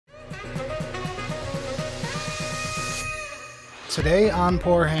Today on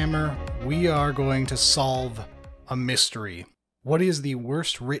Poor Hammer, we are going to solve a mystery. What is the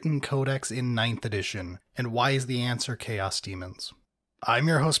worst written codex in 9th edition, and why is the answer Chaos Daemons? I'm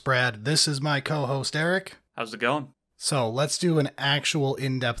your host Brad, this is my co-host Eric. How's it going? So let's do an actual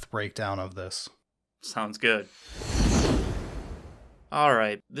in-depth breakdown of this. Sounds good.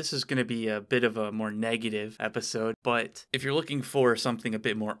 Alright, this is going to be a bit of a more negative episode, but if you're looking for something a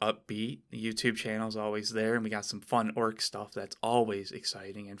bit more upbeat, the YouTube channel is always there, and we got some fun orc stuff that's always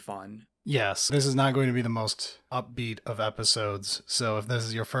exciting and fun. Yes, this is not going to be the most upbeat of episodes, so if this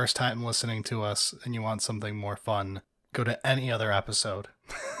is your first time listening to us and you want something more fun, go to any other episode.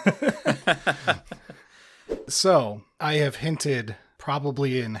 So, I have hinted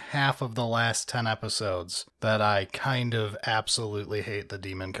probably in half of the last 10 episodes that I kind of absolutely hate the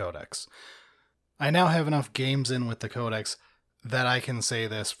Demon Codex. I now have enough games in with the Codex that I can say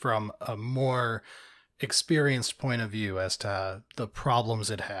this from a more experienced point of view as to the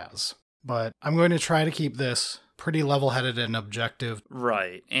problems it has. But I'm going to try to keep this pretty level-headed and objective.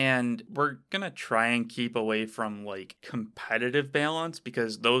 Right, and we're going to try and keep away from, competitive balance,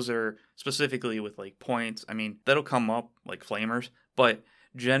 because those are specifically with, points. I mean, that'll come up, like flamers, but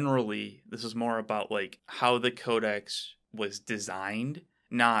generally, this is more about, how the codex was designed,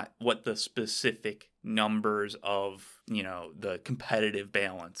 not what the specific numbers of, the competitive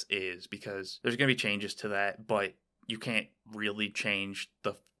balance is, because there's going to be changes to that, but you can't really change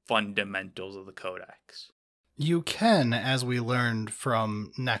the fundamentals of the codex. You can, as we learned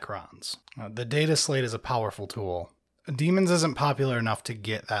from Necrons. The data slate is a powerful tool. Demons isn't popular enough to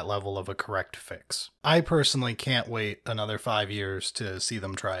get that level of a correct fix. I personally can't wait another 5 years to see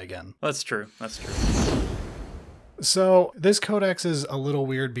them try again. That's true. So, this codex is a little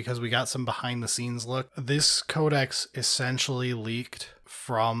weird because we got some behind the scenes look. This codex essentially leaked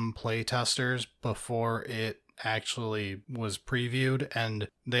from playtesters before it actually was previewed, and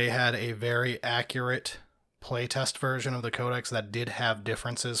they had a very accurate playtest version of the codex that did have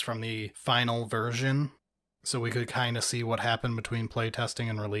differences from the final version, so we could kind of see what happened between playtesting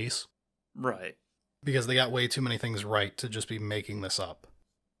and release. Right. Because they got way too many things right to just be making this up.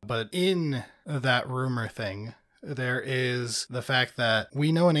 But in that rumor thing, there is the fact that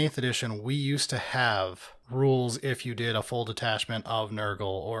we know in 8th edition we used to have rules if you did a full detachment of Nurgle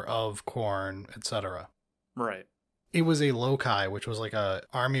or of Khorne, etc. Right. It was a loci, which was like a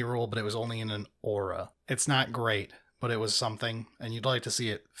army rule, but it was only in an aura. It's not great, but it was something, and you'd like to see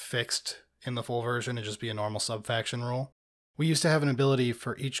it fixed in the full version and just be a normal sub-faction rule. We used to have an ability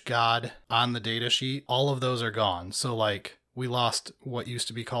for each god on the datasheet. All of those are gone. So, we lost what used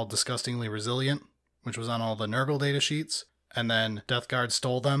to be called Disgustingly Resilient, which was on all the Nurgle datasheets, and then Death Guard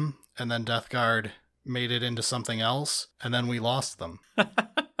stole them, and then Death Guard made it into something else, and then we lost them.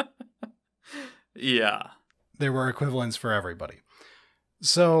 Yeah. There were equivalents for everybody.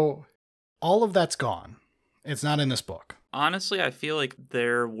 So, all of that's gone. It's not in this book. Honestly, I feel like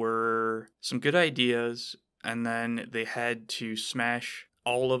there were some good ideas, and then they had to smash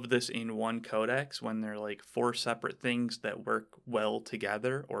all of this in one codex when they're 4 separate things that work well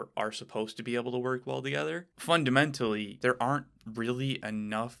together, or are supposed to be able to work well together. Fundamentally, there aren't really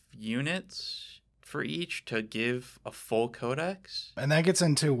enough units for each to give a full codex. And that gets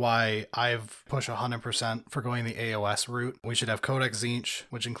into why I've pushed 100% for going the AOS route. We should have Codex Tzeentch,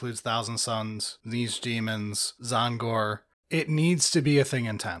 which includes Thousand Suns, Tzeentch Demons, Zongor. It needs to be a thing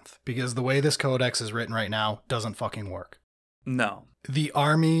in 10th, because the way this codex is written right now doesn't fucking work. No. The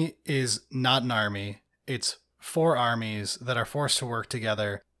army is not an army. It's 4 armies that are forced to work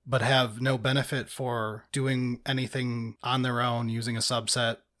together, but have no benefit for doing anything on their own using a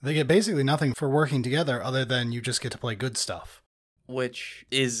subset. They get basically nothing for working together other than you just get to play good stuff. Which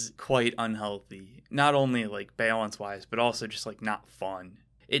is quite unhealthy. Not only balance-wise, but also just not fun.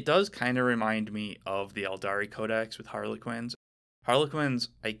 It does kind of remind me of the Eldari Codex with Harlequins. Harlequins,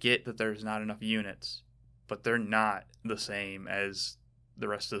 I get that there's not enough units, but they're not the same as the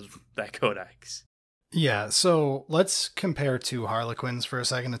rest of that codex. Yeah, so let's compare 2 Harlequins for a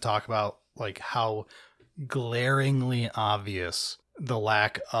second to talk about how glaringly obvious the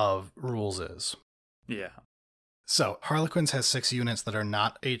lack of rules is. Yeah. So, Harlequins has 6 units that are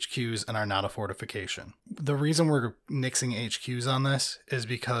not HQs and are not a fortification. The reason we're nixing HQs on this is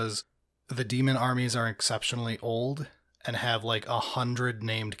because the demon armies are exceptionally old and have 100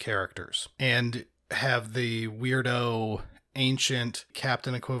 named characters, and have the weirdo ancient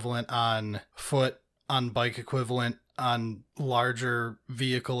captain equivalent on foot, on bike equivalent, on larger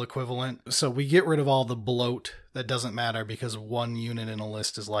vehicle equivalent. So we get rid of all the bloat that doesn't matter because one unit in a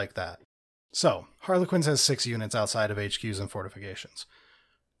list is like that. So, Harlequins has 6 units outside of HQs and fortifications.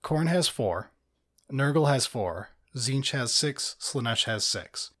 Khorne has 4. Nurgle has 4. Tzeentch has 6, Slaanesh has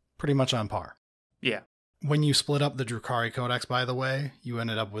 6. Pretty much on par. Yeah. When you split up the Drukhari Codex, by the way, you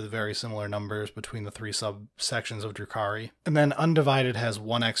ended up with very similar numbers between the 3 subsections of Drukhari. And then Undivided has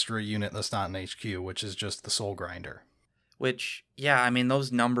 1 extra unit that's not an HQ, which is just the Soul Grinder. Which, yeah, I mean,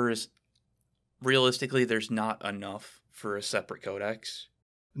 those numbers, realistically, there's not enough for a separate codex.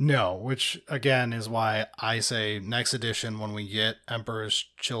 No, which, again, is why I say next edition, when we get Emperor's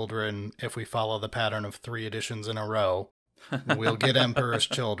Children, if we follow the pattern of 3 editions in a row, we'll get Emperor's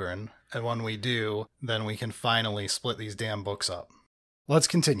Children, and when we do, then we can finally split these damn books up. Let's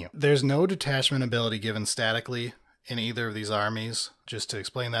continue. There's no detachment ability given statically in either of these armies. Just to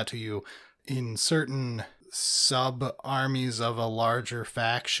explain that to you, in certain sub-armies of a larger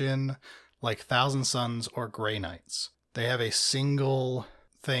faction, like Thousand Suns or Grey Knights, they have a single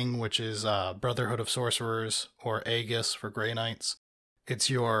thing, which is Brotherhood of Sorcerers, or Aegis for Grey Knights.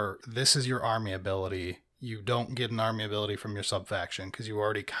 This is your army ability. You don't get an army ability from your sub-faction, because you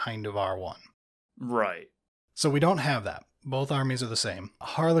already kind of are one. Right. So we don't have that. Both armies are the same.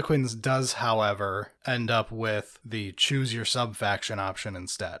 Harlequins does, however, end up with the choose your sub-faction option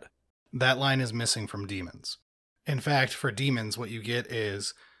instead. That line is missing from Demons. In fact, for Demons, what you get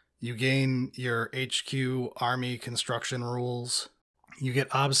is you gain your HQ army construction rules. You get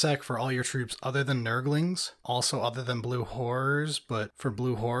OBSEC for all your troops other than Nurglings, also other than Blue Horrors, but for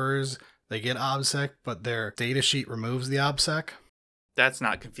Blue Horrors, they get OBSEC, but their datasheet removes the OBSEC. That's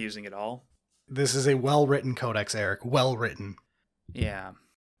not confusing at all. This is a well-written codex, Eric. Well-written. Yeah.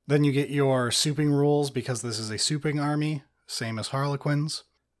 Then you get your souping rules, because this is a souping army, same as Harlequins.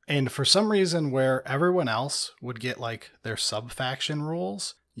 And for some reason, where everyone else would get, like, their sub-faction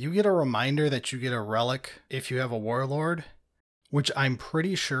rules, you get a reminder that you get a relic if you have a warlord, which I'm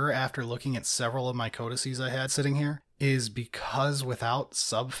pretty sure, after looking at several of my codices I had sitting here, is because without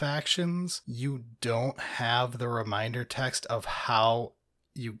sub-factions, you don't have the reminder text of how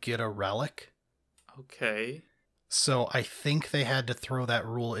you get a relic. Okay. So I think they had to throw that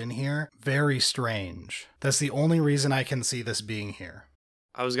rule in here. Very strange. That's the only reason I can see this being here.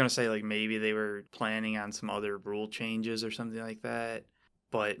 I was going to say, like, maybe they were planning on some other rule changes or something like that.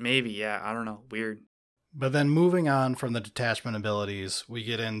 But maybe, yeah, I don't know. Weird. But then moving on from the detachment abilities, we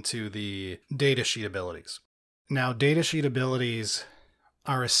get into the datasheet abilities. Now, datasheet abilities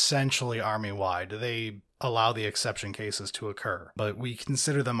are essentially army-wide. They allow the exception cases to occur, but we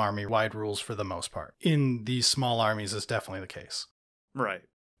consider them army-wide rules for the most part. In these small armies, it's definitely the case. Right.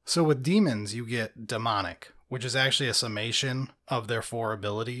 So with demons, you get demonic, which is actually a summation of their 4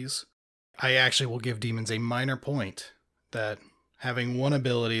 abilities. I actually will give demons a minor point that having one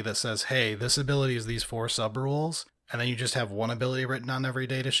ability that says, hey, this ability is these 4 sub-rules, and then you just have one ability written on every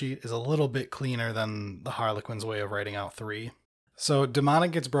datasheet is a little bit cleaner than the Harlequins' way of writing out 3. So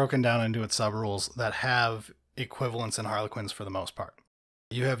demonic gets broken down into its sub-rules that have equivalents in Harlequins for the most part.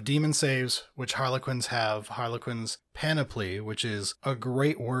 You have demon saves, which Harlequins have. Harlequins panoply, which is a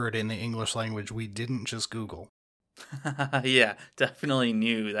great word in the English language we didn't just Google. Yeah, definitely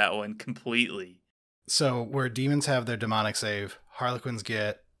knew that one completely. So where demons have their demonic save, Harlequins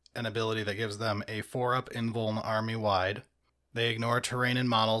get an ability that gives them a 4-up invuln army-wide. They ignore terrain and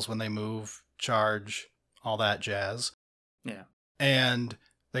models when they move, charge, all that jazz. Yeah. And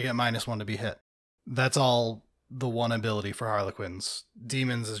they get -1 to be hit. That's all the one ability for Harlequins.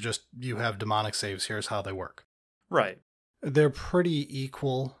 Demons is just, you have demonic saves, here's how they work. Right. They're pretty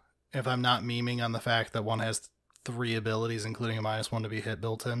equal, if I'm not memeing on the fact that one has 3 abilities, including a -1 to be hit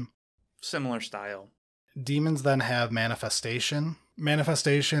built in. Similar style. Demons then have Manifestation.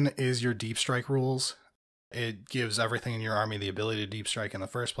 Manifestation is your deep strike rules. It gives everything in your army the ability to deep strike in the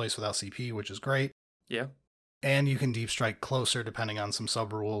first place without CP, which is great. Yeah. And you can deep strike closer depending on some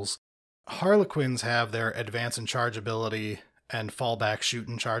sub-rules. Harlequins have their advance and charge ability and fallback shoot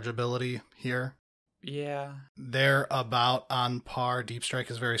and charge ability here. Yeah. They're about on par. Deep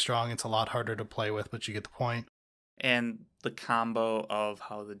strike is very strong. It's a lot harder to play with, but you get the point. And the combo of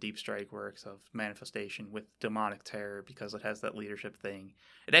how the deep strike works of manifestation with demonic terror, because it has that leadership thing.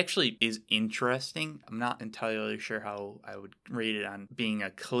 It actually is interesting. I'm not entirely sure how I would rate it on being a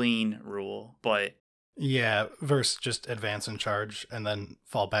clean rule, but yeah, versus just advance and charge and then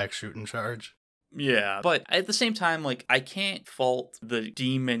fall back, shoot and charge. Yeah, but at the same time, like, I can't fault the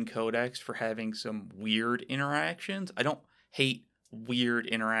Demon Codex for having some weird interactions. I don't hate weird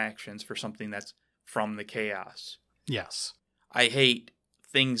interactions for something that's from the chaos. Yes. I hate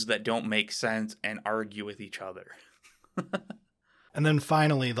things that don't make sense and argue with each other. And then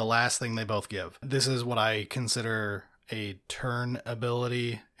finally, the last thing they both give. This is what I consider a turn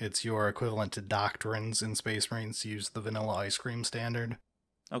ability. It's your equivalent to Doctrines in Space Marines to use the vanilla ice cream standard.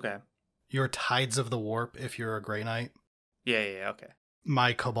 Okay. your Tides of the Warp if you're a Grey Knight. Yeah, okay.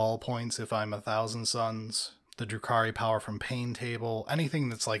 My Cabal points if I'm 1,000 Suns. The Drukhari power from Pain Table. Anything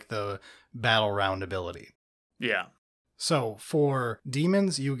that's like the battle round ability. Yeah. So for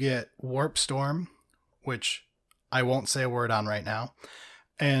demons, you get Warp Storm, which I won't say a word on right now.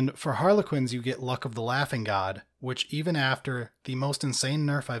 And for Harlequins, you get Luck of the Laughing God, which even after the most insane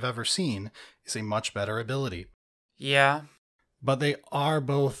nerf I've ever seen, is a much better ability. Yeah. But they are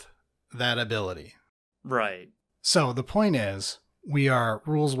both that ability. Right. So the point is, we are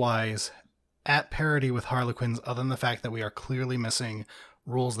rules-wise at parity with Harlequins, other than the fact that we are clearly missing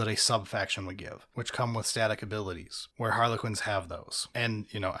rules that a sub-faction would give, which come with static abilities, where Harlequins have those. And,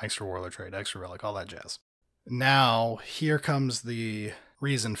 extra Warlord trait, extra Relic, all that jazz. Now, here comes the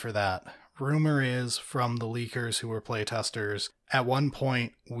reason for that. Rumor is, from the leakers who were playtesters, at one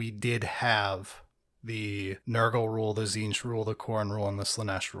point we did have the Nurgle rule, the Tzeentch rule, the Khorne rule, and the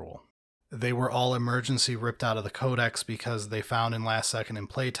Slaanesh rule. They were all emergency ripped out of the Codex because they found in last second in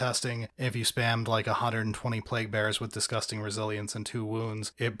playtesting, if you spammed like 120 Plague Bearers with disgusting resilience and 2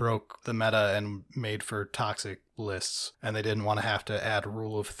 wounds, it broke the meta and made for toxic lists. And they didn't want to have to add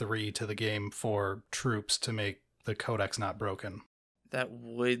Rule of 3 to the game for troops to make the Codex not broken. That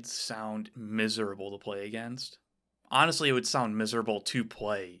would sound miserable to play against. Honestly, it would sound miserable to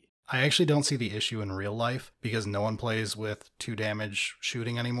play. I actually don't see the issue in real life because no one plays with 2 damage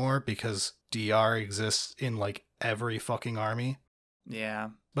shooting anymore because DR exists in like every fucking army.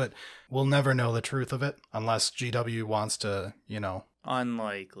 Yeah. But we'll never know the truth of it unless GW wants to,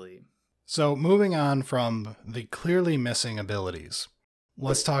 Unlikely. So moving on from the clearly missing abilities,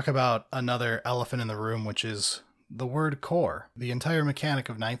 let's talk about another elephant in the room, which is the word core, the entire mechanic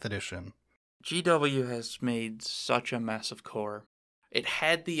of 9th edition. GW has made such a mess of core. It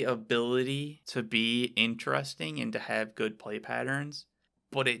had the ability to be interesting and to have good play patterns,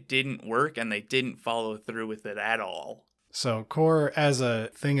 but it didn't work and they didn't follow through with it at all. So core as a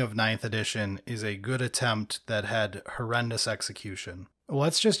thing of 9th edition is a good attempt that had horrendous execution.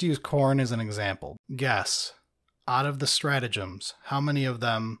 Let's just use Khorne as an example. Guess, out of the stratagems, how many of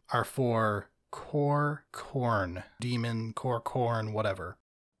them are for core Khorne? Demon, core Khorne, whatever.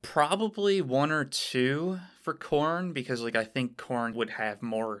 Probably 1 or 2 for Khorne, because I think Khorne would have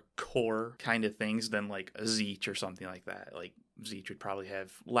more core kind of things than a Tzeentch or something like that. Tzeentch would probably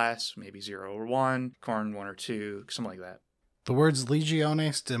have less, maybe 0 or 1, Khorne 1 or 2, something like that. The words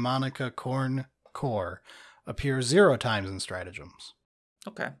Legiones Daemonica Khorne core appear 0 times in stratagems.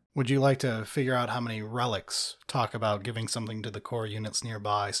 Okay. Would you like to figure out how many relics talk about giving something to the core units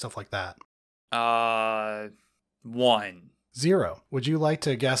nearby, stuff like that? 1. 0. Would you like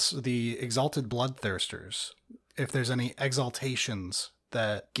to guess the Exalted Bloodthirsters? If there's any exaltations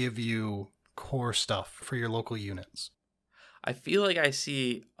that give you core stuff for your local units? I feel like I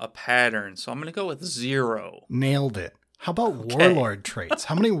see a pattern, so I'm going to go with 0. Nailed it. How about Warlord traits?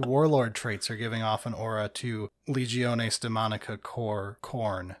 How many Warlord traits are giving off an aura to Legiones Daemonica core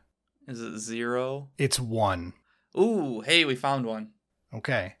Khorne? Is it 0? It's 1. Ooh, hey, we found one.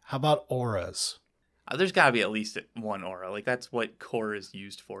 Okay. How about auras? There's got to be at least 1 aura. That's what core is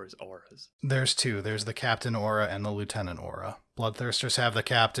used for, is auras. There's 2. There's the Captain aura and the Lieutenant aura. Bloodthirsters have the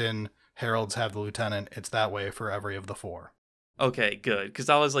Captain, Heralds have the Lieutenant. It's that way for every of the 4. Okay, good. Because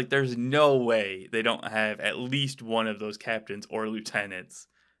I was like, there's no way they don't have at least one of those captains or lieutenants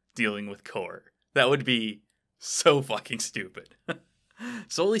dealing with core. That would be so fucking stupid.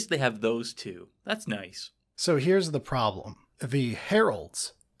 So at least they have those 2. That's nice. So here's the problem. The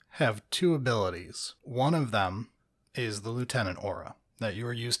Heralds have 2 abilities. One of them is the Lieutenant aura that you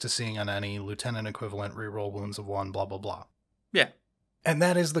are used to seeing on any Lieutenant equivalent, reroll wounds of 1, blah, blah, blah. Yeah. And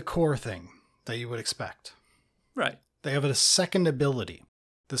that is the core thing that you would expect. Right. They have a second ability.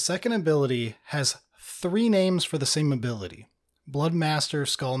 The second ability has 3 names for the same ability. Bloodmaster,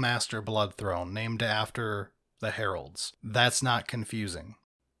 Skullmaster, Bloodthrone, named after the Heralds. That's not confusing.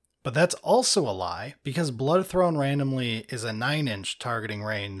 But that's also a lie, because Bloodthrone randomly is a 9-inch targeting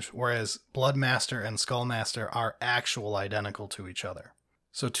range, whereas Bloodmaster and Skullmaster are actual identical to each other.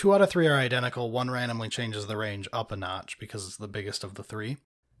 So 2 out of 3 are identical, 1 randomly changes the range up a notch because it's the biggest of the 3.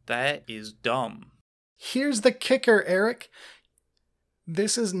 That is dumb. Here's the kicker, Eric.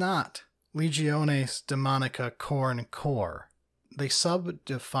 This is not Legiones Daemonica Khorne core. They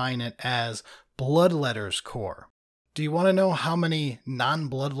sub-define it as Bloodletters core. Do you want to know how many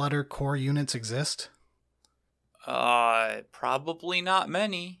non-Bloodletter core units exist? Probably not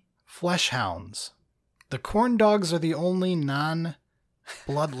many. Fleshhounds. The Khorne dogs are the only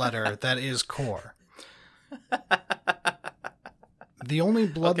non-Bloodletter that is core. The only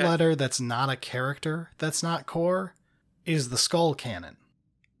Bloodletter that's not a character that's not core is the Skull Cannon.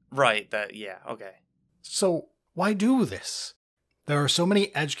 Right, yeah, okay. So why do this? There are so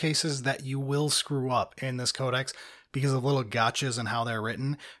many edge cases that you will screw up in this codex because of little gotchas and how they're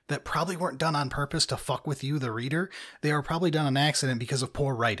written that probably weren't done on purpose to fuck with you, the reader. They are probably done on accident because of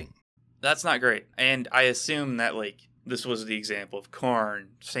poor writing. That's not great. And I assume that, like, this was the example of Korn.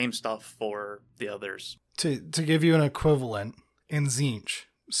 Same stuff for the others. To give you an equivalent, in Tzeentch,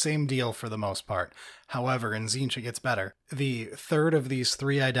 same deal for the most part. However, in Tzeentch it gets better. The third of these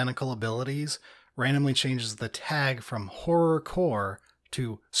 3 identical abilities randomly changes the tag from Horror Core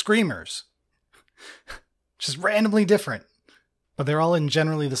to Screamers. Just randomly different. But they're all in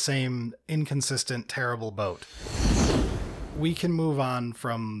generally the same inconsistent, terrible boat. We can move on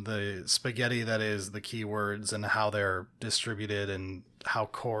from the spaghetti that is the keywords and how they're distributed and how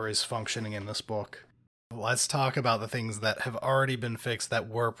core is functioning in this book. Let's talk about the things that have already been fixed that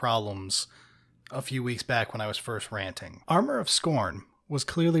were problems a few weeks back when I was first ranting. Armor of Scorn was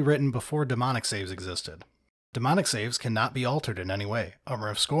clearly written before demonic saves existed. Demonic saves cannot be altered in any way. Armor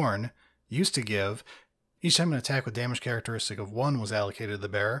of Scorn used to give, each time an attack with damage characteristic of 1 was allocated to the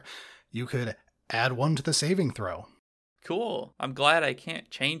bearer, you could add 1 to the saving throw. Cool. I'm glad I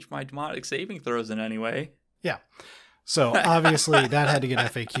can't change my demonic saving throws in any way. Yeah. So obviously that had to get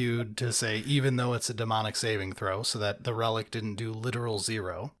FAQ'd to say, even though it's a demonic saving throw, so that the relic didn't do literal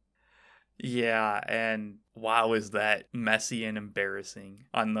 0. Yeah, and wow, is that messy and embarrassing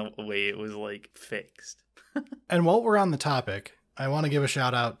on the way it was, like, fixed. And while we're on the topic, I want to give a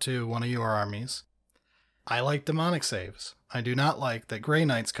shout out to one of your armies. I like demonic saves. I do not like that Grey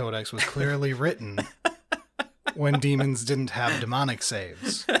Knight's Codex was clearly written when demons didn't have demonic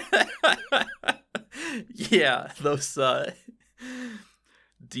saves. Yeah, those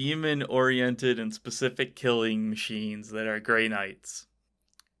demon-oriented and specific killing machines that are Grey Knights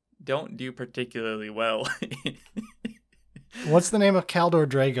don't do particularly well. What's the name of Kaldor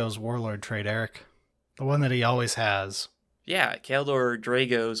Drago's warlord trait, Eric? The one that he always has. Yeah, Kaldor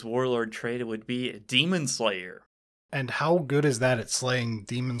Drago's warlord trait would be a Demon Slayer. And how good is that at slaying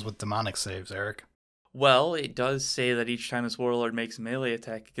demons with demonic saves, Eric? Well, it does say that each time this warlord makes a melee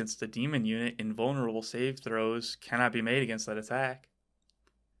attack against a demon unit, invulnerable save throws cannot be made against that attack.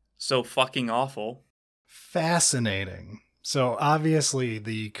 So fucking awful. Fascinating. So obviously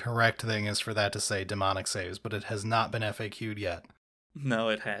the correct thing is for that to say demonic saves, but it has not been FAQ'd yet. No,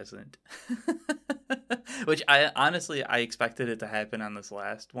 it hasn't. Which I expected it to happen on this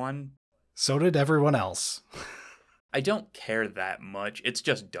last one. So did everyone else. I don't care that much. It's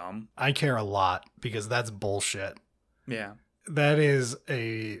just dumb. I care a lot because that's bullshit. Yeah. That is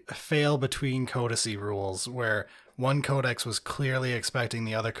a fail between codicy rules where one codex was clearly expecting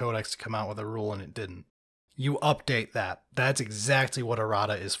the other codex to come out with a rule and it didn't. You update that. That's exactly what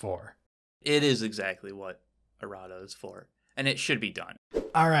errata is for. It is exactly what errata is for. And it should be done.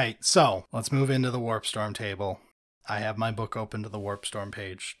 All right, so let's move into the Warpstorm table. I have my book open to the Warpstorm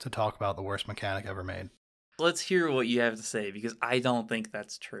page to talk about the worst mechanic ever made. Let's hear what you have to say, because I don't think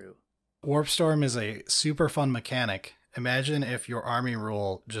that's true. Warpstorm is a super fun mechanic. Imagine if your army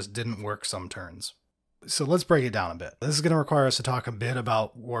rule just didn't work some turns. So let's break it down a bit. This is going to require us to talk a bit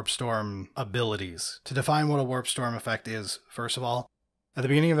about Warpstorm abilities. To define what a Warpstorm effect is, first of all, at the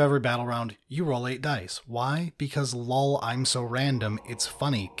beginning of every battle round, you roll 8 dice. Why? Because lol, I'm so random, it's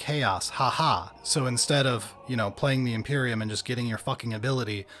funny, chaos, haha. So instead of, playing the Imperium and just getting your fucking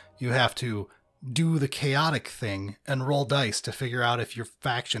ability, you have to do the chaotic thing and roll dice to figure out if your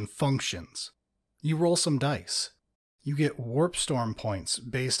faction functions. You roll some dice. You get Warpstorm points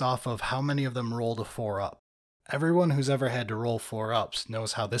based off of how many of them roll to 4 up. Everyone who's ever had to roll 4 ups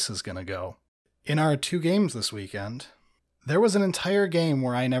knows how this is going to go. In our 2 games this weekend, there was an entire game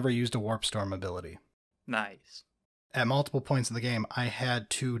where I never used a Warpstorm ability. Nice. At multiple points in the game, I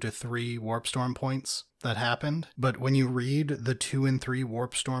had 2 to 3 Warpstorm points that happened, but when you read the 2 and 3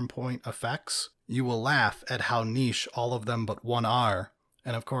 Warpstorm point effects, you will laugh at how niche all of them but one are.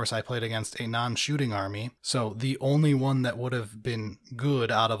 And of course, I played against a non-shooting army, so the only one that would have been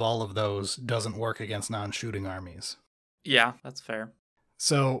good out of all of those doesn't work against non-shooting armies. Yeah, that's fair.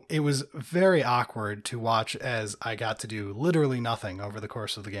 So it was very awkward to watch as I got to do literally nothing over the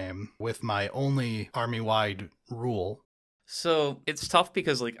course of the game with my only army-wide rule. So it's tough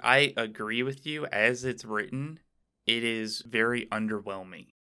because, I agree with you. As it's written, it is very underwhelming.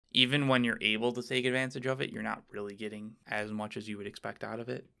 Even when you're able to take advantage of it, you're not really getting as much as you would expect out of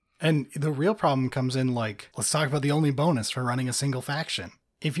it. And the real problem comes in, let's talk about the only bonus for running a single faction.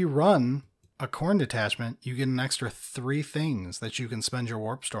 If you run a Khorne detachment, you get an extra 3 things that you can spend your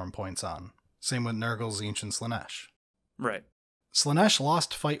Warpstorm points on. Same with Nurgle, Tzeentch, and Slaanesh. Right. Slaanesh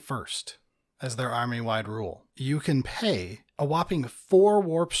lost fight first. as their army-wide rule. You can pay a whopping 4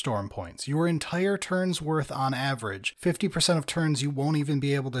 Warp Storm points, your entire turn's worth on average. 50% of turns you won't even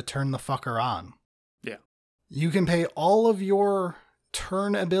be able to turn the fucker on. Yeah. You can pay all of your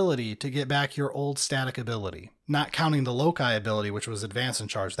turn ability to get back your old static ability. Not counting the Loci ability, which was advanced in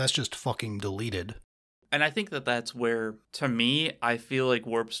charge. That's just fucking deleted. And I think that that's where, to me, I feel like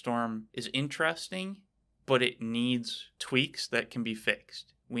Warp Storm is interesting, but it needs tweaks that can be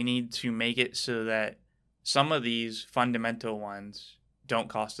fixed. We need to make it so that some of these fundamental ones don't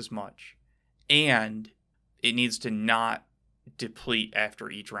cost as much. And it needs to not deplete after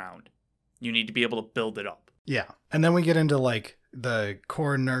each round. You need to be able to build it up. Yeah. And then we get into like the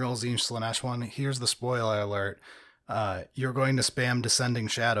core Nurgle Tzeentch Slaanesh one. Here's the spoiler alert. You're going to spam Descending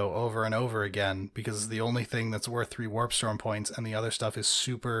Shadow over and over again because it's the only thing that's worth 3 Warp Storm points, and the other stuff is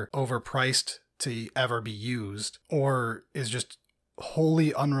super overpriced to ever be used, or is just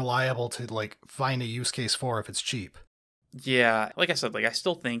wholly unreliable to like find a use case for if it's cheap. Yeah, like I said, I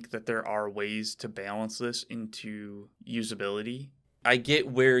still think that there are ways to balance this into usability. I get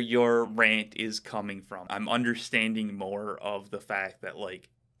where your rant is coming from. I'm understanding more of the fact that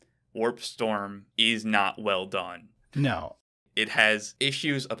Warp Storm is not well done. No. It has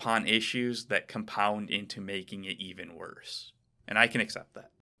issues upon issues that compound into making it even worse. And I can accept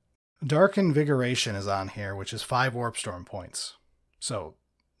that. Dark Invigoration is on here, which is 5 Warp Storm points. So,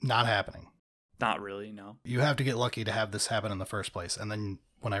 not happening. Not really, no. You have to get lucky to have this happen in the first place, and then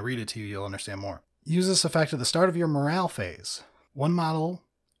when I read it to you, you'll understand more. Use this effect at the start of your morale phase. 1 model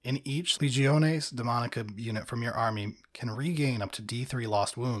in each Legiones Daemonica unit from your army can regain up to D3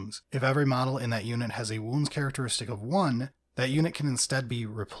 lost wounds. If every model in that unit has a wounds characteristic of 1, that unit can instead be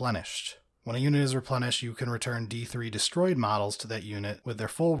replenished. When a unit is replenished, you can return D3 destroyed models to that unit with their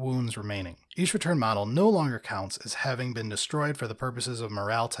full wounds remaining. Each return model no longer counts as having been destroyed for the purposes of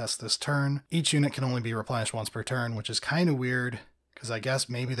morale tests this turn. Each unit can only be replenished once per turn, which is kind of weird, because I guess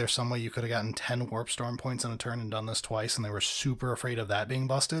maybe there's some way you could have gotten 10 Warp Storm points in a turn and done this twice, and they were super afraid of that being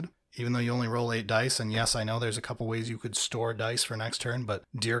busted. Even though you only roll 8 dice, and yes, I know there's a couple ways you could store dice for next turn, but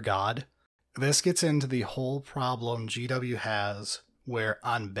dear God. This gets into the whole problem GW has, where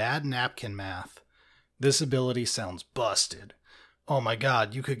on bad napkin math, this ability sounds busted. Oh my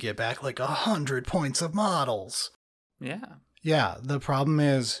God, you could get back 100 points of models. Yeah. Yeah, the problem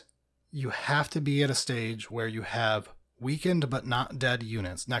is you have to be at a stage where you have weakened but not dead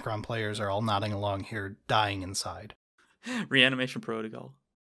units. Necron players are all nodding along here, dying inside. Reanimation protocol.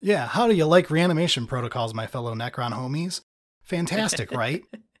 Yeah, how do you like reanimation protocols, my fellow Necron homies? Fantastic, right?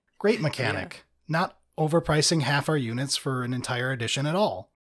 Great mechanic. Yeah. Not overpricing half our units for an entire edition at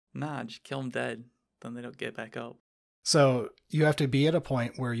all. Nah, just kill them dead. Then they don't get back up. So you have to be at a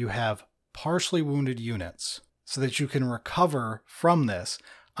point where you have partially wounded units so that you can recover from this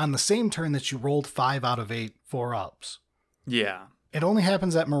on the same turn that you rolled 5 out of 8 4-ups. Yeah. It only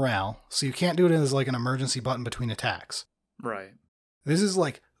happens at morale, so you can't do it as an emergency button between attacks. Right. This is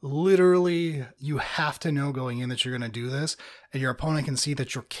literally, you have to know going in that you're going to do this, and your opponent can see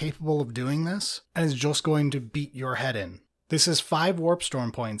that you're capable of doing this, and is just going to beat your head in. This is 5 Warp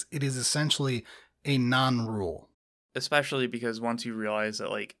Storm points. It is essentially a non-rule. Especially because once you realize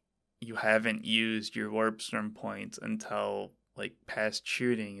that, you haven't used your Warp Storm points until, past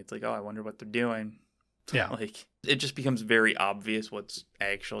shooting, it's oh, I wonder what they're doing. Yeah. It just becomes very obvious what's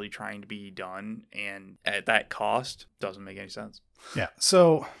actually trying to be done, and at that cost, doesn't make any sense. Yeah,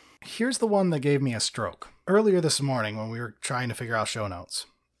 so here's the one that gave me a stroke. Earlier this morning when we were trying to figure out show notes,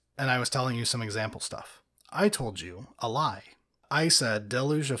 and I was telling you some example stuff, I told you a lie. I said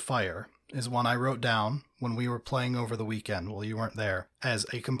Deluge of Fire is one I wrote down when we were playing over the weekend while you weren't there as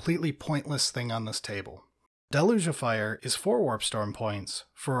a completely pointless thing on this table. Deluge of Fire is 4 Warp Storm points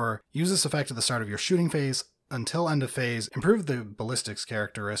for use this effect at the start of your shooting phase until end of phase, improve the ballistics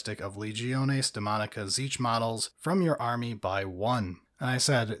characteristic of Legiones Daemonica Tzeentch models from your army by 1. And I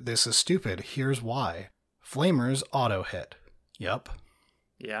said, this is stupid, here's why. Flamers auto hit. Yep.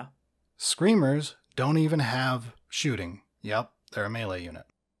 Yeah. Screamers don't even have shooting. Yep, they're a melee unit.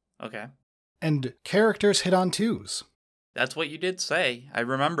 Okay. And characters hit on 2s. That's what you did say. I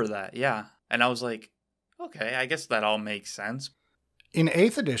remember that, yeah. And I was okay, I guess that all makes sense. In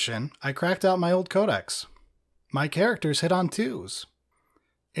 8th edition, I cracked out my old Codex. My characters hit on 2s.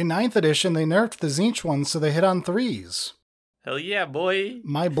 In 9th edition, they nerfed the Tzeentch ones so they hit on 3s. Hell yeah, boy.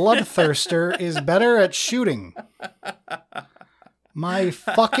 My Bloodthirster is better at shooting. My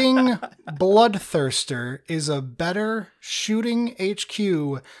fucking Bloodthirster is a better shooting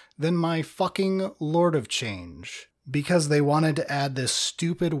HQ than my fucking Lord of Change. Because they wanted to add this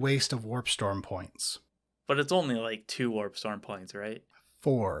stupid waste of Warp Storm points. But it's only 2 Warp Storm points, right?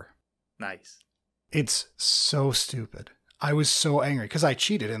 4. Nice. It's so stupid. I was so angry because I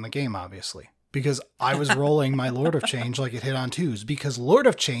cheated in the game, obviously. Because I was rolling my Lord of Change like it hit on 2s. Because Lord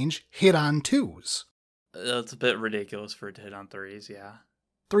of Change hit on 2s. That's a bit ridiculous for it to hit on 3s, yeah.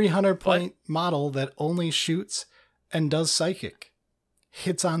 300-point model that only shoots and does psychic.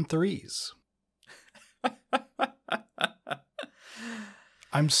 Hits on 3s.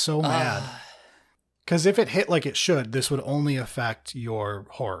 I'm so mad. Because if it hit like it should, this would only affect your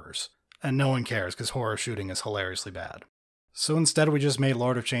horrors. And no one cares because horror shooting is hilariously bad. So instead we just made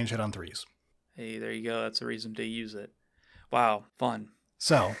Lord of Change hit on 3s. Hey, there you go. That's a reason to use it. Wow, fun.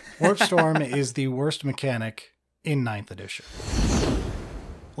 So, Warp Storm is the worst mechanic in 9th edition.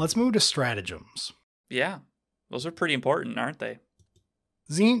 Let's move to stratagems. Yeah, those are pretty important, aren't they?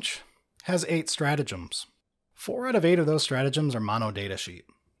 Tzeentch has 8 stratagems. 4 out of 8 of those stratagems are mono datasheet,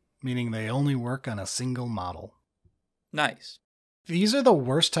 meaning they only work on a single model. Nice. These are the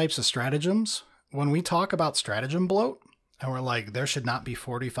worst types of stratagems. When we talk about stratagem bloat, and we're like, there should not be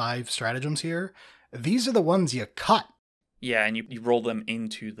 45 stratagems here, these are the ones you cut. Yeah, and you roll them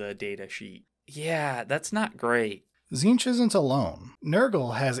into the data sheet. Yeah, that's not great. Tzeentch isn't alone.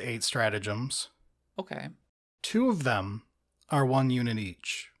 Nurgle has 8 stratagems. Okay. 2 of them are 1 unit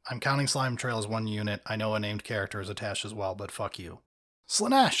each. I'm counting Slime Trail as 1 unit. I know a named character is attached as well, but fuck you.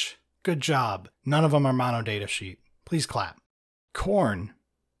 Slaanesh, good job. None of them are mono datasheet. Please clap. Khorne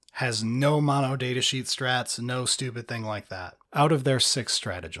has no mono datasheet strats, no stupid thing like that. Out of their 6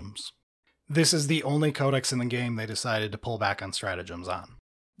 stratagems. This is the only codex in the game they decided to pull back on stratagems on.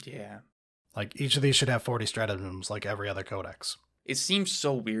 Yeah. Like, each of these should have 40 stratagems like every other codex. It seems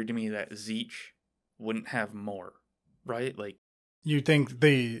so weird to me that Tzeentch wouldn't have more, right? Like, You think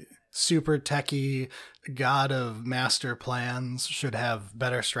the super techie god of master plans should have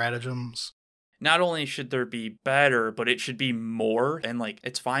better stratagems? not only should there be better, but it should be more. And like,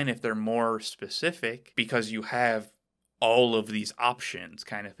 it's fine if they're more specific because you have all of these options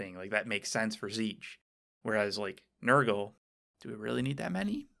kind of thing. Like, that makes sense for Tzeentch. Whereas like Nurgle, do we really need that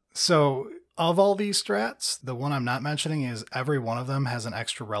many? So, of all these strats, the one I'm not mentioning is every one of them has an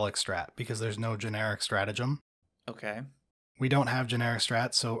extra relic strat because there's no generic stratagem. Okay. We don't have generic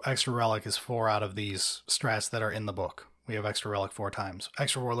strats, so extra relic is 4 out of these strats that are in the book. We have extra relic 4 times.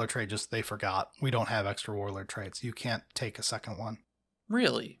 Extra warlord trait, just they forgot. We don't have extra warlord traits. You can't take a second one.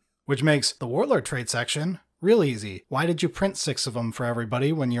 Really? Which makes the warlord trait section real easy. Why did you print 6 of them for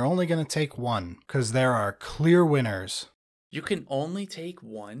everybody when you're only going to take 1? Because there are clear winners. You can only take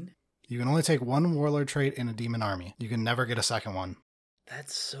 1? You can only take 1 warlord trait in a demon army. You can never get a second one.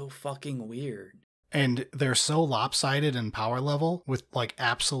 That's so fucking weird. And they're so lopsided in power level with like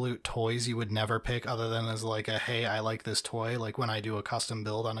absolute toys you would never pick other than as like a, hey, I like this toy, like when I do a custom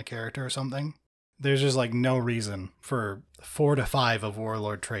build on a character or something. There's just like no reason for 4 to 5 of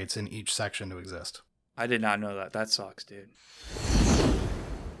warlord traits in each section to exist. I did not know that. That sucks, dude.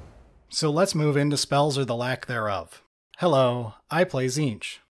 So let's move into spells or the lack thereof. Hello, I play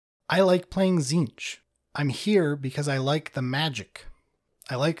Tzeentch. I like playing Tzeentch. I'm here because I like the magic.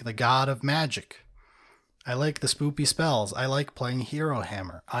 I like the god of magic. I like the spoopy spells. I like playing Hero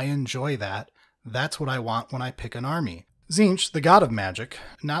Hammer. I enjoy that. That's what I want when I pick an army. Tzeentch, the god of magic,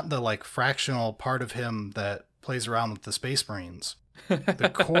 not the like fractional part of him that plays around with the Space Marines.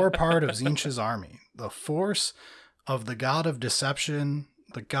 The core part of Tzeentch's army. The force of the god of deception,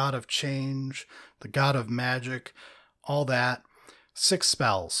 the god of change, the god of magic, all that. 6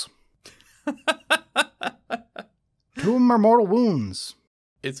 spells. 2 of them are mortal wounds.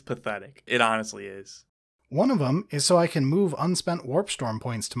 It's pathetic. It honestly is. One of them is so I can move unspent Warp Storm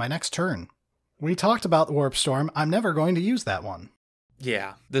points to my next turn. We talked about the Warp Storm. I'm never going to use that one.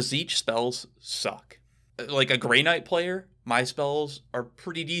 Yeah, the Tzeentch spells suck. Like a Grey Knight player, my spells are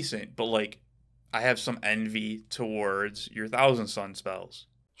pretty decent, but like, I have some envy towards your Thousand Sun spells.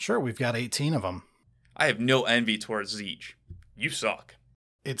 Sure, we've got 18 of them. I have no envy towards Tzeentch. You suck.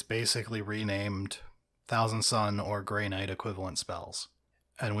 It's basically renamed Thousand Sun or Grey Knight equivalent spells.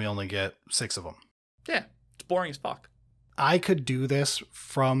 And we only get 6 of them. Yeah, it's boring as fuck. I could do this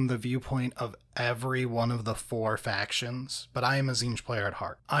from the viewpoint of every one of the 4 factions, but I am a Tzeentch player at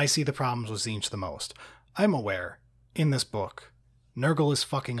heart. I see the problems with Tzeentch the most. I'm aware, in this book, Nurgle is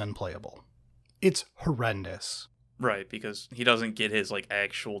fucking unplayable. It's horrendous. Right, because he doesn't get his like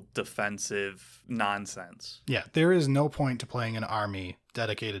actual defensive nonsense. Yeah, there is no point to playing an army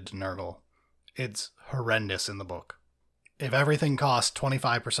dedicated to Nurgle. It's horrendous in the book. If everything cost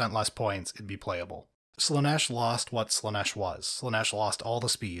 25% less points, it'd be playable. Slaanesh lost what Slaanesh was. Slaanesh lost all the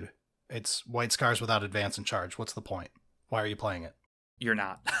speed. It's White Scars without advance and charge. What's the point? Why are you playing it? You're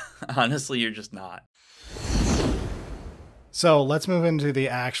not. Honestly, you're just not. So let's move into the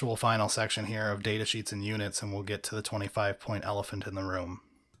actual final section here of datasheets and units, and we'll get to the 25-point elephant in the room.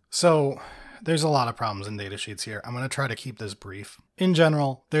 So there's a lot of problems in datasheets here. I'm going to try to keep this brief. In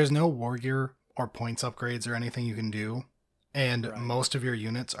general, there's no war gear or points upgrades or anything you can do. And most of your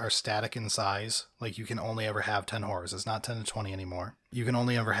units are static in size. Like, you can only ever have 10 horrors. It's not 10 to 20 anymore. You can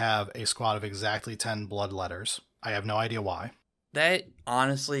only ever have a squad of exactly 10 bloodletters. I have no idea why. That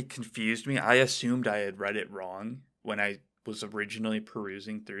honestly confused me. I assumed I had read it wrong when I was originally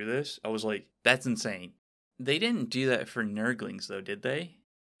perusing through this. I was like, that's insane. They didn't do that for Nurglings, though, did they?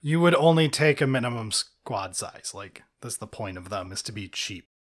 You would only take a minimum squad size. Like, that's the point of them, is to be cheap.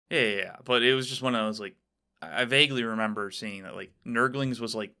 Yeah. But it was just one of those, like, I vaguely remember seeing that, like, Nurglings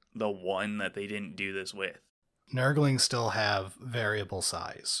was, like, the one that they didn't do this with. Nurglings still have variable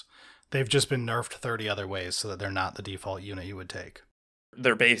size. They've just been nerfed 30 other ways so that they're not the default unit you would take.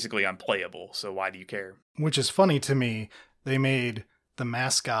 They're basically unplayable, so why do you care? Which is funny to me. They made the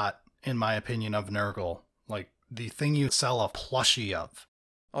mascot, in my opinion, of Nurgle, like, the thing you sell a plushie of.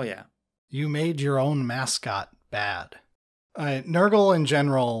 Oh, yeah. You made your own mascot bad. Nurgle in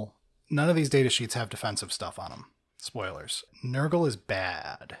general, none of these datasheets have defensive stuff on them. Spoilers. Nurgle is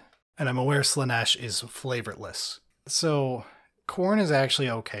bad. And I'm aware Slaanesh is flavorless. So, Khorne is actually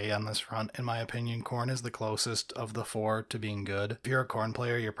okay on this front, in my opinion. Khorne is the closest of the four to being good. If you're a Khorne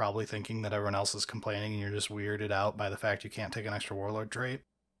player, you're probably thinking that everyone else is complaining and you're just weirded out by the fact you can't take an extra Warlord trait.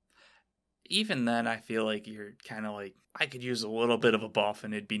 Even then, I feel like you're kind of like, I could use a little bit of a buff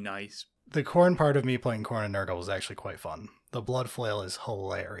and it'd be nice. The Khorne part of me playing Khorne and Nurgle was actually quite fun. The Blood Flail is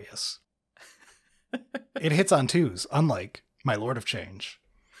hilarious. It hits on twos, unlike my Lord of Change.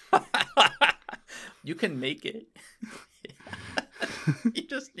 You can make it. You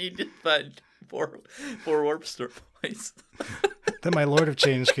just need to spend four warp store points. Then my Lord of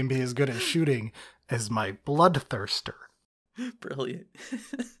Change can be as good at shooting as my Bloodthirster. Brilliant.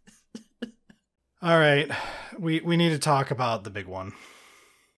 All right, we need to talk about the big one.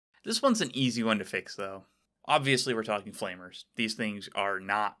 This one's an easy one to fix, though. Obviously, we're talking Flamers. These things are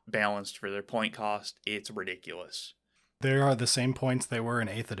not balanced for their point cost. It's ridiculous. They are the same points they were in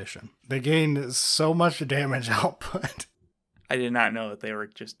 8th edition. They gained so much damage output. I did not know that they were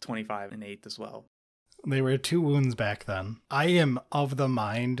just 25 and 8th as well. They were 2 wounds back then. I am of the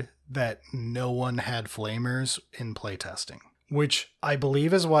mind that no one had Flamers in playtesting, which I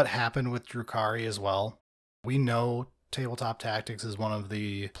believe is what happened with Drukhari as well. We know Tabletop Tactics is one of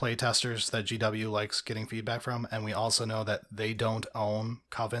the playtesters that GW likes getting feedback from, and we also know that they don't own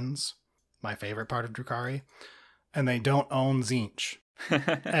Covens, my favorite part of Drukhari, and they don't own Tzeentch.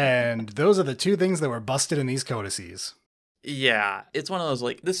 And those are the 2 things that were busted in these codices. Yeah, it's one of those,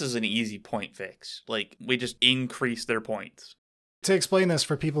 like, this is an easy point fix. Like, we just increase their points. To explain this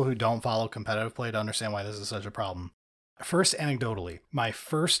for people who don't follow competitive play to understand why this is such a problem. First, anecdotally, my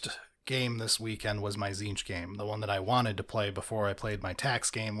first game this weekend was my Tzeentch game, the one that I wanted to play before I played my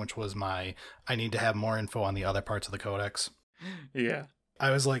tax game, which was my, I need to have more info on the other parts of the Codex. Yeah. I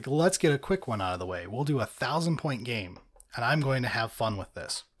was like, let's get a quick one out of the way. We'll do a 1,000-point game, and I'm going to have fun with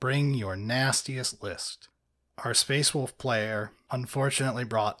this. Bring your nastiest list. Our Space Wolf player unfortunately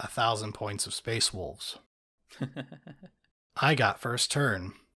brought 1,000 points of Space Wolves. I got first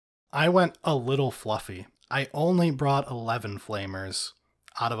turn. I went a little fluffy. I only brought 11 Flamers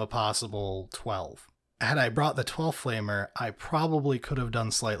out of a possible 12. Had I brought the 12th Flamer, I probably could have done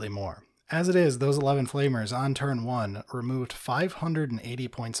slightly more. As it is, those 11 Flamers on turn 1 removed 580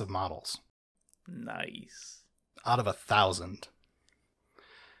 points of models. Nice. Out of 1,000.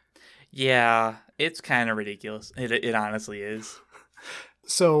 Yeah, it's kind of ridiculous. It honestly is.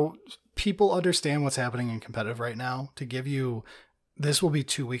 So people understand what's happening in competitive right now. To give you, this will be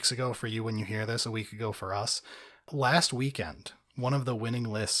 2 weeks ago for you when you hear this, a week ago for us. Last weekend, one of the winning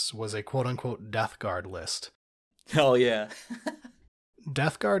lists was a quote-unquote Death Guard list. Oh, yeah.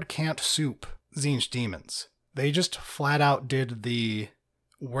 Death Guard can't soup Tzeentch demons. They just flat out did the,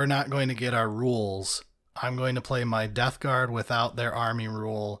 we're not going to get our rules. I'm going to play my Death Guard without their army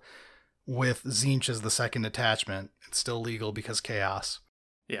rule with Tzeentch as the second detachment. It's still legal because chaos.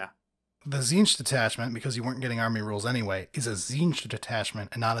 Yeah. The Tzeentch detachment, because you weren't getting army rules anyway, is a Tzeentch detachment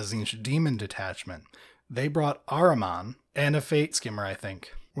and not a Tzeentch demon detachment. They brought Ahriman and a Fate Skimmer, I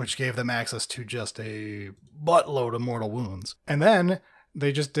think, which gave them access to just a buttload of mortal wounds. And then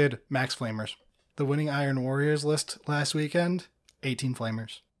they just did max Flamers. The winning Iron Warriors list last weekend, 18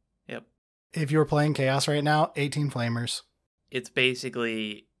 Flamers. Yep. If you were playing Chaos right now, 18 Flamers. It's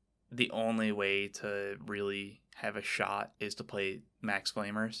basically the only way to really have a shot is to play max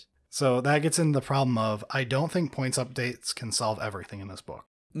Flamers. So that gets into the problem of, I don't think points updates can solve everything in this book.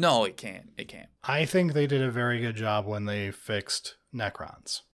 No, it can't. It can't. I think they did a very good job when they fixed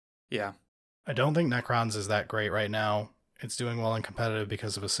Necrons. Yeah. I don't think Necrons is that great right now. It's doing well in competitive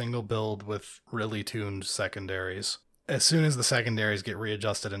because of a single build with really tuned secondaries. As soon as the secondaries get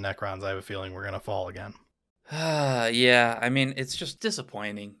readjusted in Necrons, I have a feeling we're going to fall again. Yeah, I mean, it's just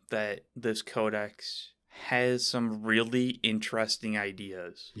disappointing that this codex has some really interesting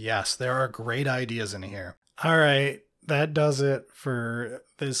ideas. Yes, there are great ideas in here. All right, that does it for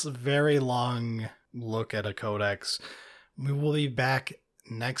this very long look at a codex. We will be back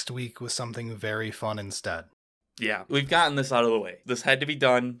next week with something very fun instead. Yeah, we've gotten this out of the way. This had to be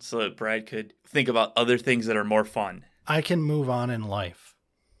done so that Brad could think about other things that are more fun. I can move on in life.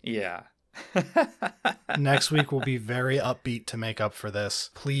 Yeah. Next week will be very upbeat to make up for this.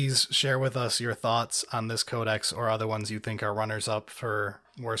 Please share with us your thoughts on this codex or other ones you think are runners up for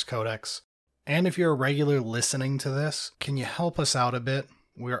worst codex. And if you're a regular listening to this, can you help us out a bit?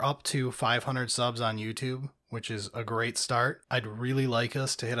 We're up to 500 subs on YouTube, which is a great start. I'd really like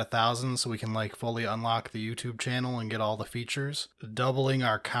us to hit 1,000 so we can fully unlock the YouTube channel and get all the features. Doubling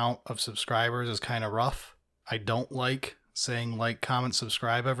our count of subscribers is kind of rough. I don't like saying comment,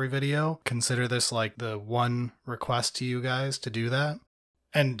 subscribe every video. Consider this the one request to you guys to do that.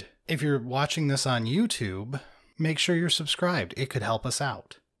 And if you're watching this on YouTube, make sure you're subscribed. It could help us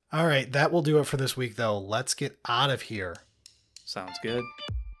out. All right, that will do it for this week, though. Let's get out of here. Sounds good.